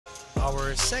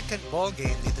our second ball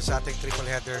game dito sa ating triple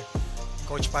header.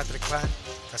 Coach Patrick Fran,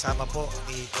 kasama po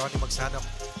ni Ronnie Magsanoc.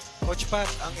 Coach Pat,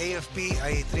 ang AFP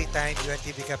ay 3-time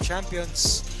UNTV Cup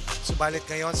champions. Subalit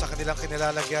ngayon sa kanilang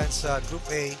kinilalagyan sa Group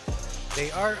A,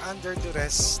 they are under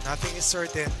duress. Nothing is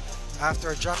certain.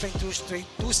 After dropping two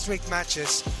straight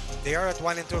matches, they are at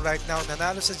 1-2 right now.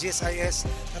 Nanalo sa GSIS,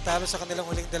 natalo sa kanilang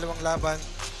huling dalawang laban.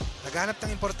 Naghanap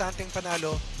ng importanteng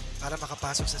panalo para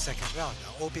makapasok sa second round.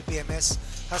 Ang OP-PMS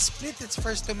has split its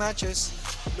first 2 matches,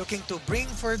 looking to bring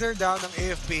further down ang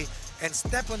AFP and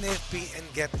step on AFP and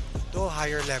get to a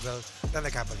higher level than the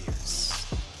Cavaliers.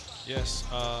 Yes,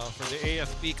 for the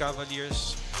AFP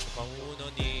Cavaliers, sa pamumuno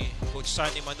ni Coach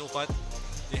Sunny Manukat,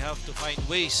 they have to find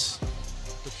ways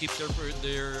to keep their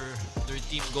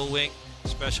team going,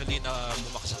 especially na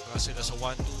bumaksak sila sa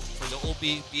 1-2. For the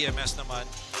OP-PMS naman,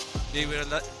 they will,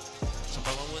 sa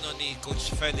pamumuno ni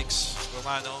Coach Felix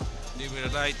Romano, they will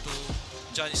rely to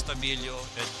John Stabilio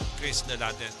and Chris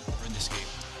Delaten for this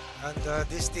game. And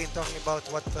this team, talking about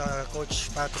what Coach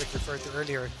Patrick referred to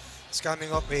earlier, is coming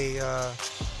up a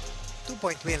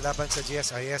 2-point win laban sa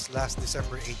GSIS last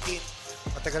December 18.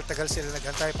 Matagal-tagal sila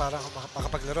nag-antay para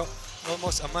makapaglaro.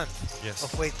 Almost a month of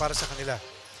wait para sa kanila.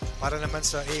 Para naman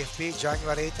sa AFP,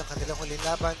 January 8 ang kanilang huling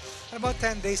laban. And about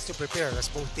 10 days to prepare as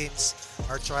both teams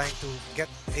are trying to get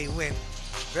a win.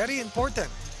 Very important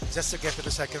just to get to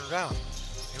the second round.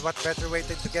 And what better way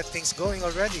than to get things going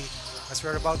already as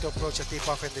we're about to approach a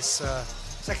tip-off in this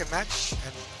second match.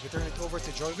 And we turn it over to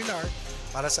Joy Villar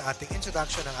para sa ating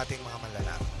introduction ng ating mga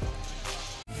manlalaro.